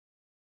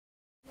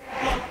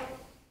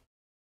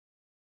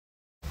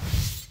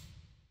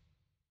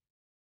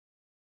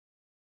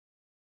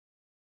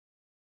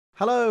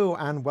Hello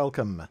and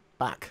welcome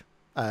back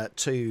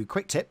to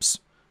Quick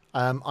Tips.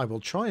 I will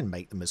try and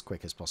make them as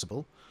quick as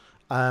possible.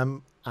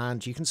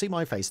 And you can see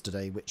my face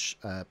today, which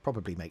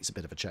probably makes a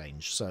bit of a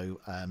change. So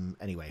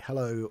anyway,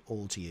 hello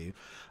all to you.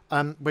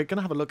 We're going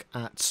to have a look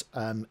at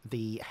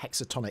the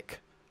hexatonic,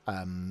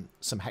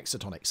 some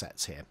hexatonic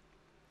sets here.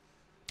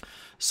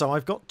 So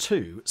I've got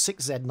two,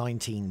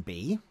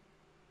 6Z19B,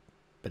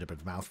 bit of a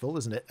mouthful,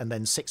 isn't it? And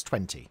then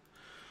 620.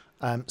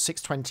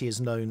 620 is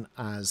known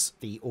as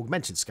the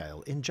augmented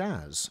scale in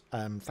jazz.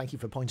 Thank you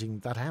for pointing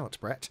that out,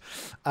 Brett.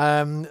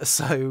 Yes,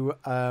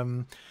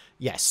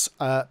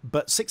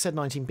 but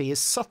 6Z19B is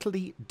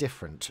subtly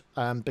different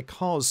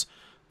because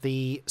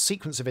the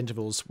sequence of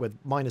intervals with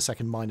minor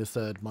second, minor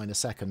third, minor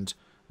second,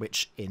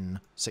 which in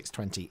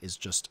 620 is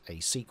just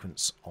a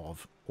sequence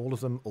of all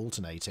of them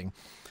alternating,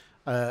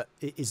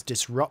 it is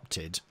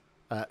disrupted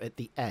at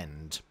the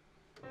end.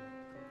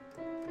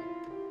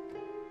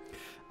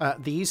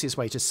 The easiest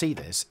way to see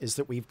this is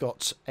that we've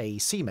got a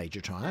C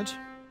major triad,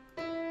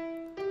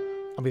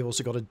 and we've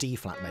also got a D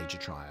flat major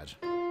triad,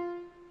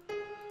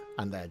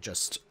 and they're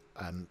just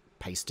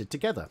pasted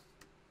together.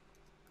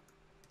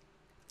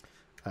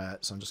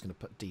 So I'm just going to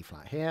put D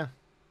flat here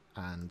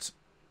and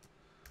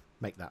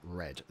make that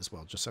red as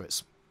well, just so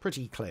it's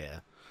pretty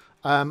clear.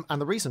 And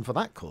the reason for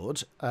that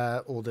chord,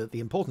 or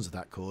the importance of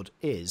that chord,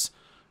 is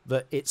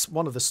that it's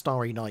one of the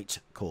Starry Night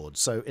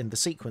chords. So in the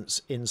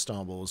sequence in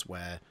Star Wars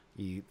where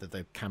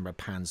the camera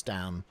pans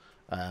down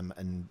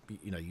and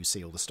you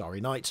see all the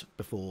Starry Night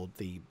before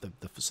the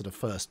sort of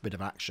first bit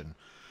of action.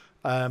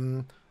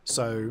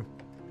 So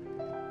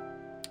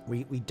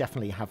we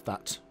definitely have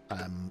that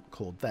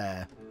chord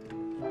there.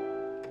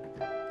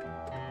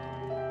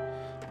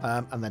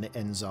 And then it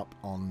ends up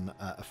on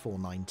a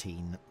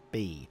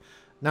 419B.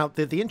 Now,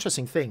 the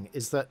interesting thing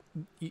is that,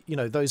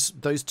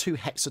 those two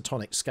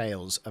hexatonic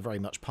scales are very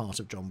much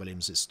part of John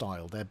Williams's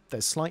style.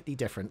 They're slightly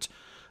different.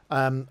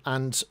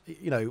 And,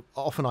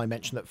 often I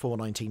mention that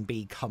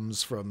 419B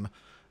comes from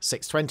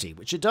 620,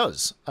 which it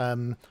does,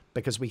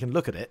 because we can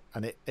look at it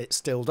and it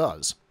still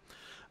does.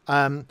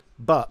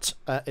 But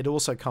it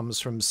also comes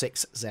from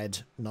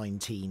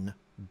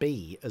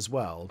 6Z19B as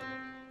well.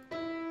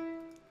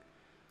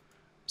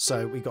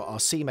 So we got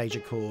our C major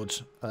chord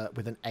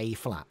with an A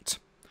flat.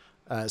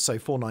 So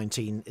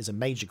 419 is a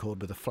major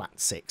chord with a flat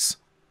 6.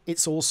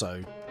 It's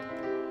also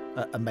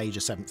a major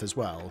 7th as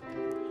well.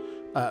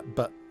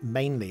 But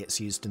mainly it's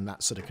used in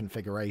that sort of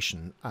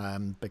configuration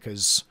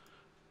because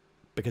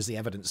the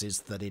evidence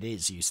is that it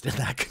is used in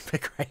that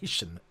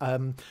configuration.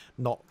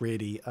 Not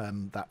really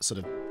that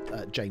sort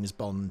of James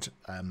Bond,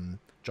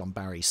 John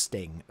Barry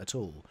sting at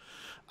all.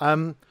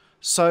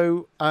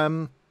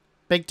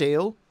 Big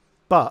deal.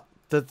 But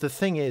the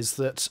thing is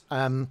that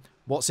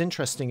what's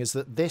interesting is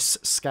that this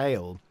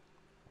scale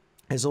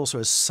is also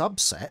a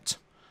subset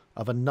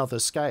of another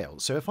scale.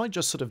 So if I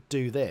just sort of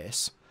do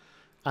this,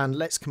 and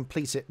let's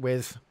complete it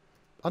with,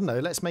 I don't know,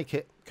 let's make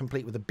it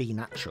complete with a B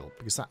natural,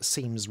 because that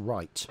seems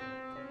right.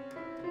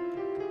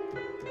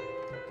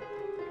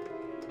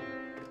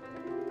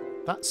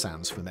 That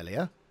sounds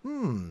familiar.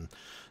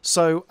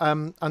 So,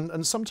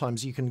 and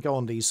sometimes you can go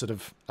on these sort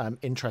of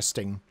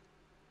interesting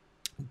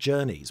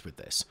journeys with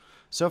this.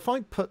 So if I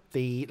put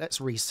let's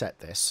reset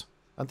this,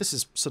 and this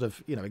is sort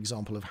of,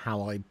 example of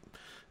how I,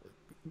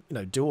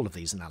 do all of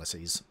these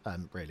analyses,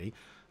 really.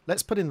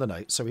 Let's put in the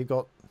notes. So we've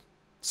got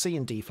C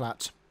and D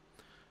flat,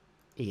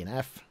 E and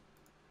F,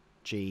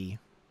 G,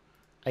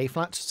 A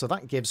flat. So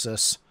that gives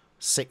us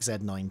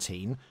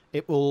 6Z19.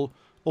 It will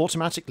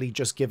automatically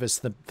just give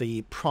us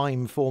the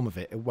prime form of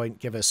it. It won't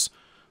give us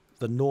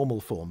the normal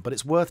form, but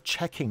it's worth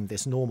checking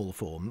this normal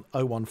form,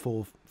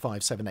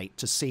 014578,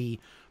 to see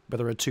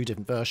whether there are two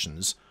different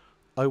versions.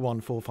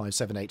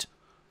 014578,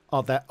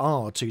 there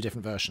are two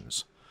different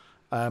versions.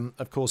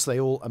 Of course, they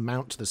all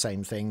amount to the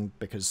same thing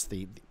because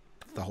the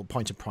whole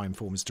point of prime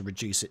form is to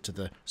reduce it to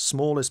the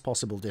smallest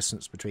possible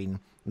distance between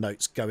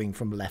notes going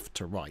from left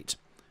to right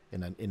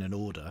in an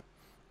order.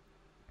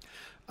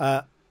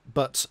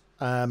 But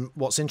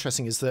what's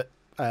interesting is that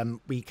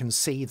we can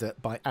see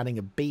that by adding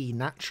a B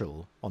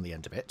natural on the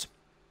end of it,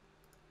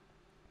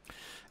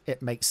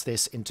 it makes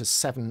this into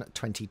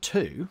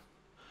 722.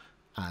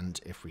 And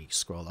if we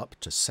scroll up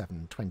to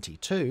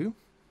 722,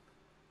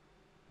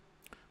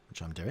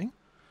 which I'm doing,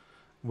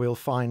 we'll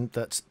find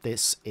that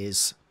this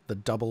is the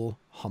double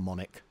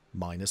harmonic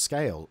minor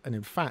scale. And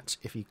in fact,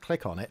 if you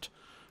click on it,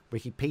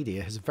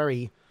 Wikipedia has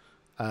very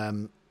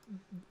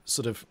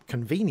sort of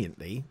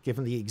conveniently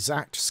given the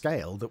exact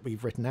scale that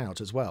we've written out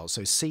as well.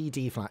 So C,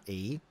 D flat,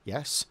 E,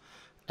 yes,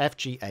 F,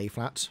 G, A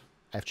flat,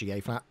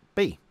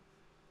 B,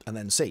 and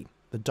then C.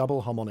 The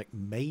double harmonic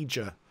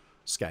major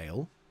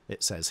scale,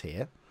 it says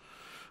here.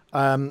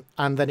 And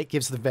then it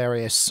gives the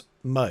various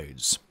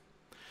modes.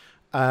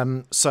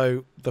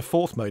 So the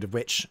fourth mode of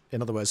which,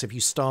 in other words, if you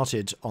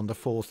started on the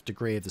fourth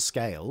degree of the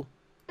scale,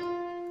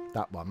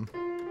 that one,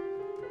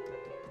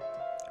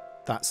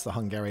 that's the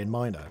Hungarian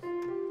minor.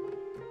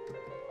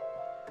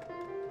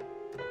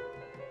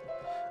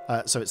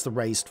 So it's the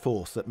raised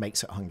fourth that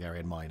makes it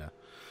Hungarian minor.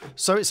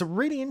 So it's a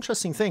really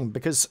interesting thing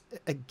because,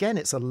 again,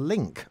 it's a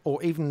link,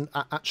 or even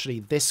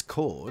actually this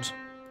chord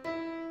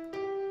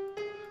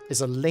is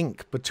a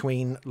link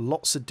between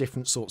lots of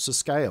different sorts of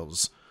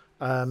scales.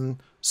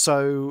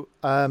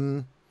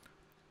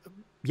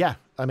 Yeah,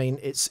 I mean,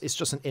 it's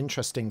just an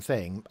interesting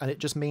thing, and it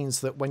just means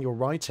that when you're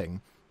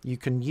writing, you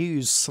can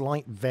use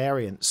slight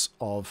variants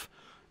of,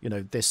 you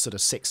know, this sort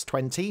of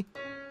 620.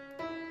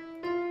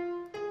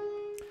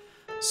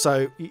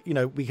 So, you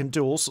know, we can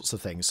do all sorts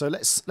of things. So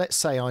let's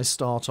say I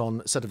start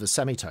on, instead of a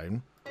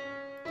semitone,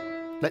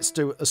 let's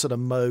do a sort of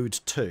mode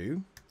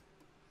 2.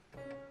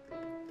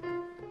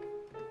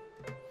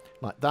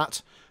 Like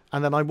that.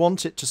 And then I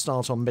want it to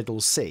start on middle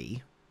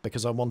C,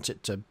 because I want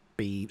it to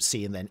be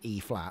C and then E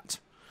flat.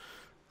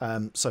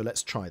 So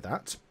let's try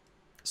that.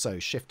 So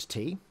Shift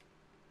T.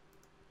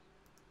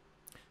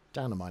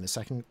 Down a minor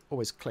second.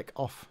 Always click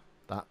off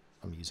that.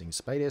 I'm using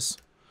Spadius.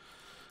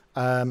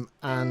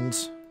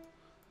 And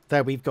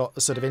there we've got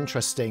a sort of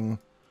interesting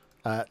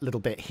little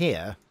bit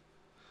here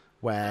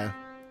where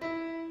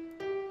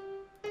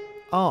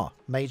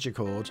major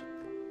chord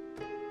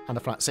and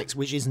a flat 6,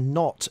 which is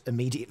not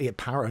immediately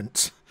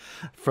apparent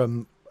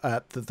from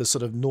the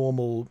sort of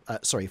normal,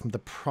 from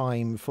the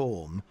prime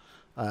form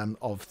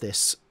of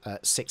this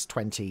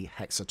 620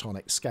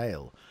 hexatonic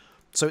scale.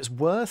 So it's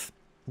worth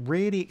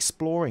really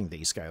exploring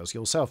these scales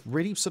yourself,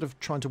 really sort of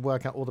trying to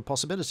work out all the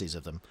possibilities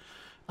of them.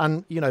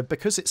 And, you know,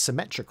 because it's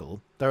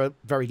symmetrical, there are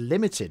very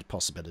limited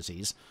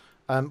possibilities,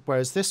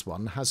 whereas this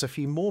one has a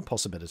few more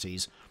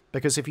possibilities,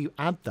 because if you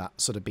add that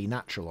sort of B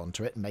natural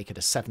onto it and make it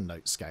a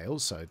 7-note scale,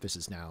 so this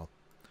is now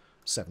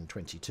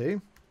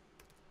 722,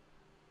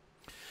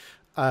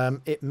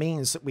 it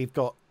means that we've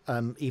got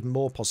even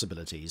more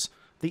possibilities.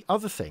 The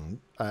other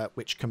thing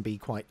which can be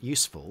quite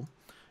useful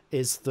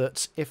is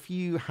that if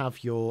you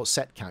have your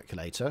set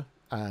calculator,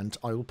 and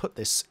I will put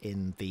this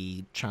in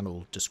the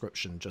channel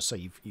description just so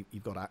you've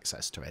got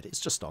access to it. It's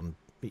just on,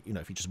 you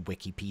know, if you just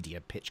Wikipedia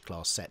pitch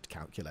class set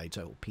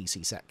calculator or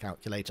PC set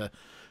calculator,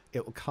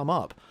 it will come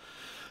up.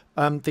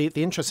 The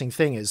interesting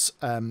thing is,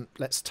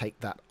 let's take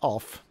that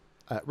off,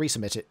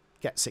 resubmit it,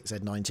 get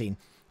 6Z19.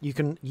 You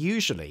can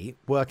usually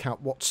work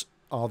out what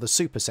are the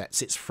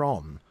supersets it's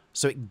from.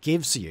 So it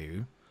gives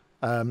you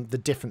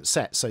the different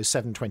sets. So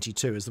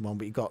 722 is the one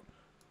we got.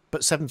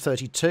 But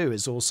 732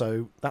 is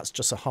also, that's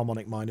just a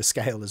harmonic minor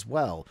scale as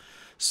well.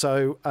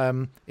 So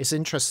it's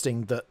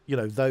interesting that, you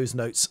know, those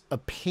notes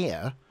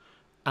appear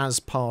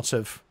as part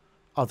of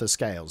other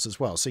scales as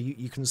well. So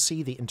you can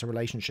see the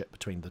interrelationship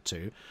between the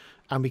two.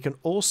 And we can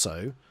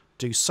also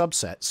do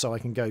subsets. So I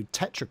can go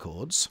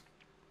tetrachords.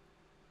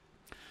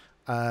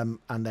 And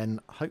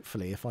then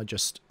hopefully if I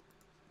just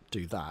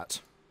do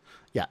that,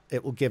 yeah,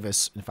 it will give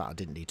us, in fact, I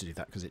didn't need to do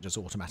that because it just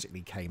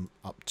automatically came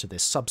up to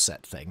this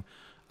subset thing.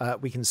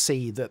 We can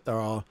see that there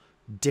are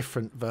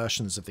different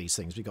versions of these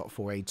things. We've got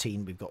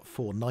 418, we've got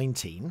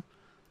 419.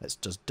 Let's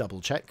just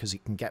double check because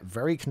it can get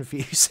very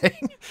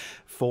confusing.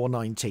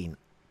 419.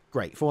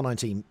 Great.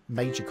 419,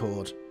 major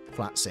chord,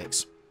 flat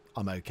 6.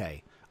 I'm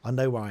okay. I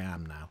know where I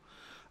am now.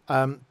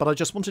 But I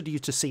just wanted you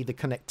to see the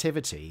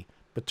connectivity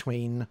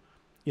between,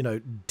 you know,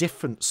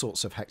 different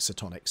sorts of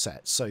hexatonic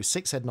sets. So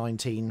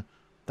 6Z19,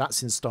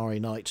 that's in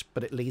Starry Night,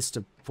 but it leads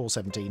to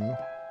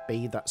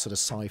 417B, that sort of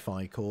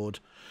sci-fi chord.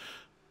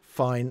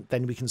 Fine,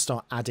 then we can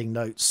start adding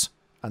notes,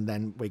 and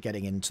then we're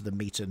getting into the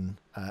meat and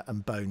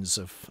bones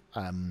of,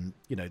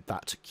 you know,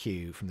 that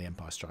cue from The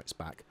Empire Strikes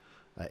Back,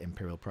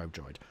 Imperial Probe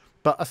Droid.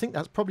 But I think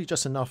that's probably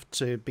just enough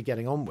to be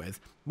getting on with.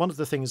 One of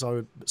the things I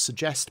would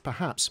suggest,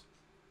 perhaps,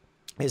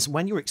 is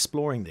when you're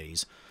exploring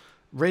these,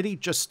 really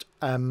just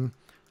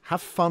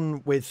have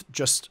fun with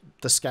just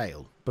the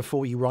scale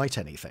before you write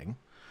anything,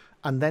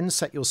 and then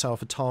set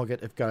yourself a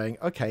target of going,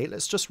 okay,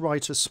 let's just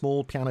write a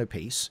small piano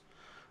piece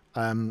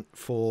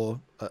for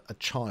a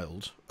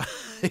child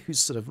who's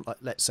sort of, like,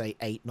 let's say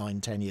 8, 9,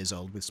 10 years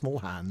old with small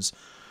hands,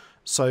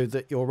 so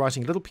that you're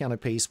writing a little piano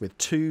piece with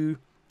two,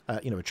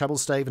 you know, a treble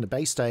stave and a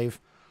bass stave,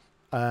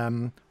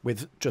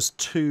 with just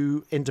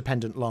 2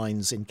 independent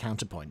lines in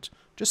counterpoint.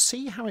 Just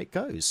see how it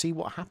goes, see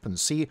what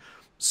happens,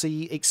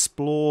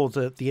 explore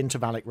the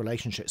intervallic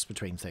relationships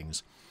between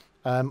things.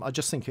 I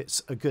just think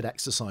it's a good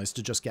exercise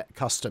to just get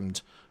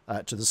accustomed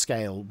to the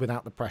scale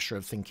without the pressure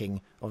of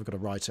thinking, oh, I've got to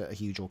write a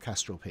huge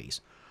orchestral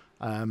piece.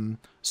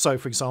 So,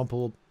 for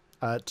example,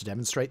 to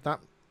demonstrate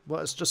that, well,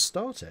 let's just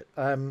start it.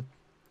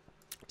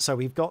 So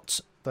we've got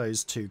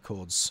those 2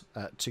 chords,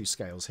 2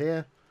 scales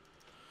here.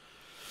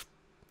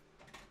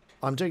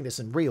 I'm doing this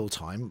in real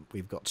time.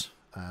 We've got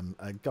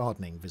a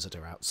gardening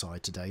visitor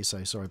outside today,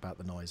 so sorry about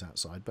the noise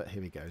outside, but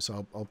here we go.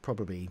 So I'll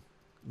probably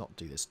not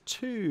do this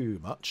too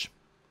much.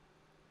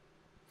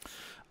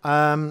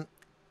 Yeah,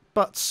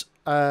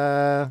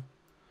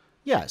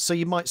 so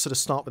you might sort of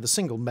start with a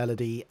single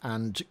melody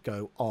and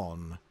go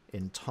on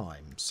in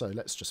time. So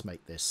let's just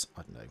make this,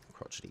 I don't know,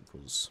 crotchet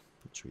equals,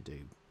 what should we do,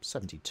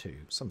 72,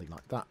 something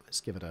like that. Let's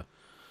give it a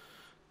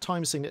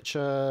time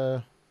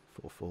signature,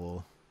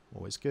 4/4,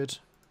 always good.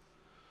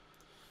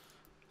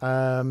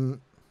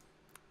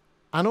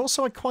 And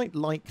also I quite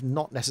like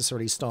not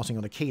necessarily starting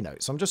on a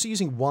keynote. So I'm just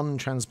using one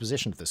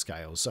transposition of the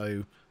scale.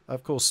 So,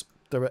 of course,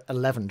 there are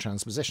 11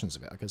 transpositions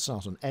of it. I could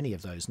start on any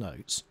of those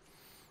notes.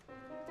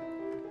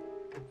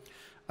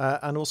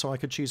 And also I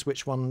could choose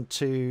which one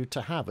to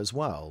have as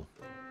well.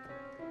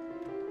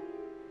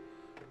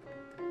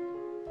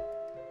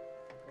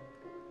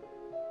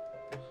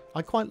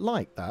 I quite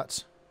like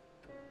that.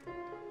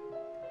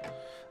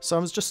 So I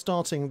was just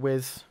starting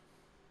with...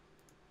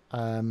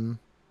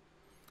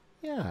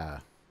 yeah.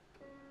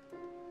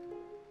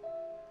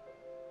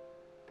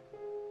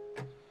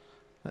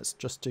 Let's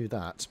just do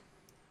that.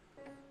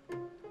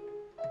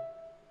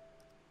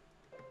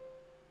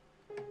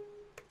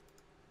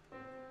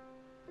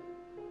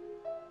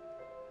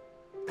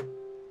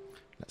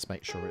 Let's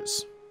make sure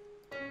it's...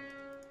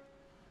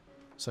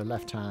 So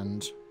left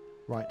hand,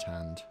 right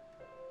hand.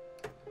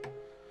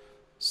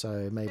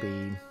 So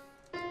maybe...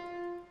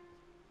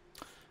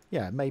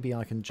 Yeah, maybe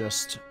I can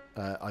just...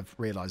 I've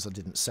realised I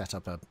didn't set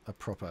up a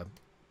proper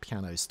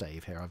piano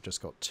stave here. I've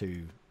just got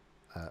two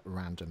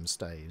random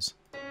staves.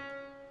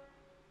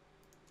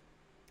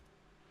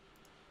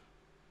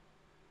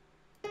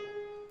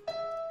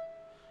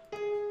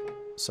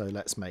 So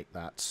let's make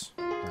that...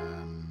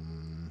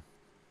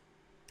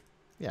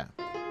 yeah.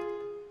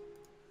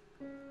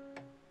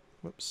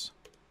 Whoops.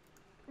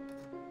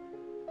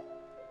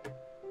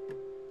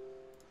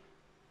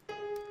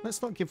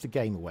 Let's not give the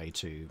game away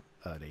too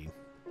early.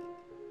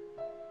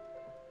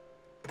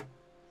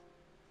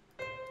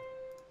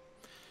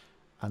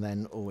 And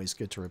then always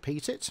good to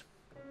repeat it.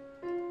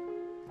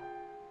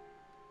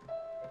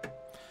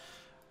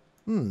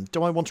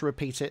 Do I want to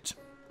repeat it?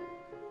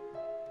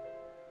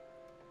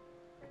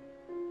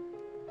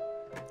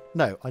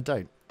 No, I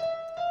don't.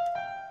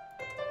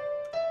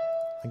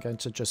 I'm going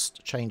to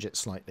just change it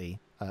slightly,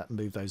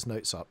 move those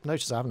notes up.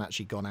 Notice I haven't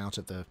actually gone out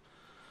of the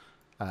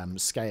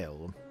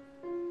scale.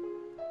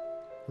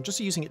 I'm just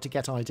using it to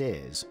get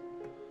ideas.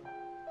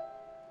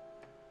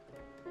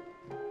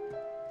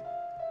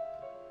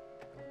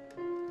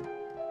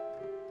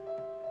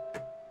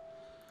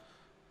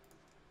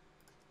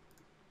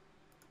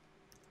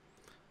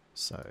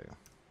 So...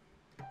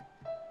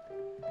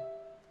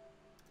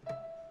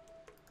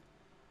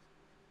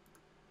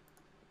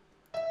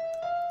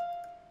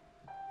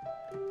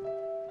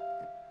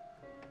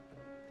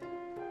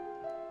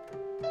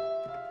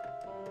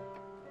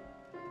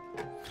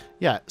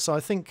 Yeah, so I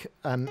think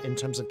in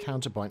terms of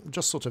counterpoint,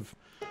 just sort of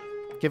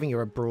giving you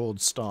a broad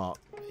start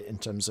in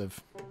terms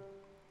of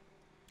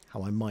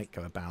how I might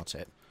go about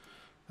it.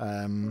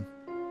 And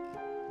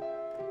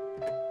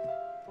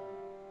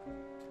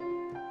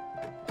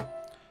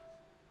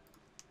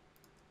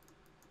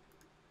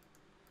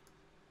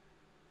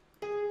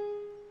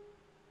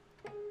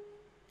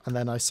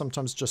then I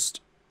sometimes just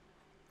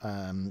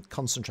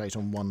concentrate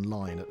on one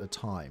line at a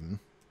time.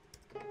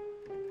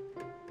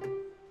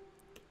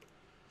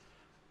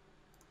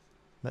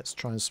 Let's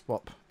try and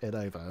swap it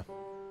over.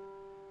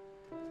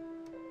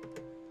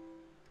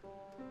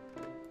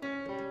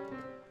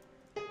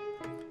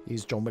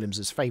 Use John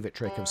Williams's favourite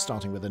trick of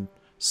starting with a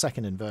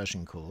second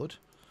inversion chord.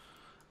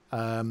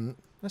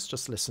 Let's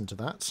just listen to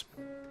that.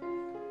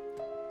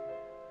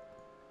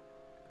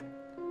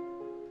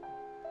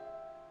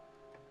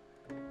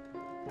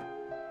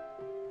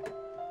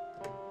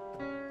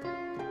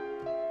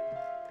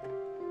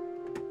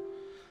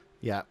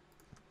 Yeah.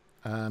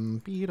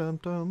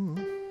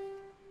 Be-dum-dum.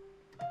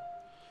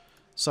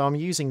 So I'm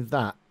using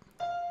that.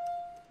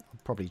 I'll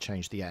probably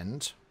change the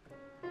end.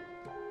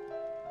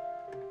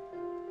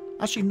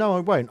 Actually, no, I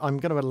won't. I'm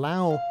going to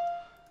allow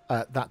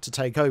that to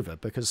take over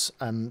because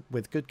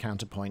with good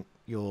counterpoint,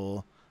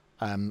 you're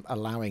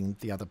allowing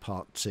the other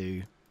part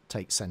to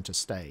take centre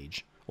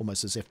stage,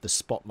 almost as if the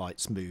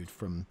spotlight's moved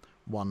from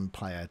one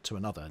player to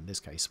another, in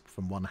this case,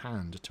 from one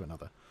hand to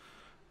another.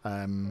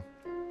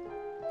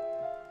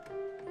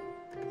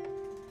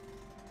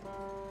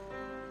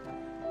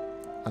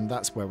 And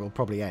that's where we'll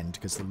probably end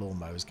because the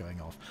lawnmower is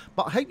going off.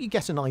 But I hope you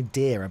get an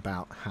idea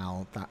about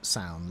how that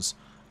sounds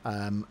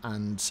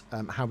and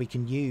how we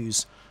can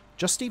use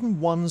just even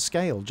one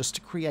scale just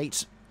to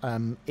create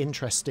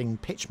interesting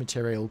pitch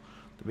material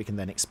that we can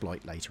then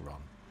exploit later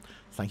on.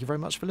 Thank you very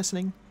much for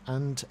listening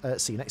and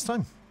see you next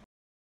time.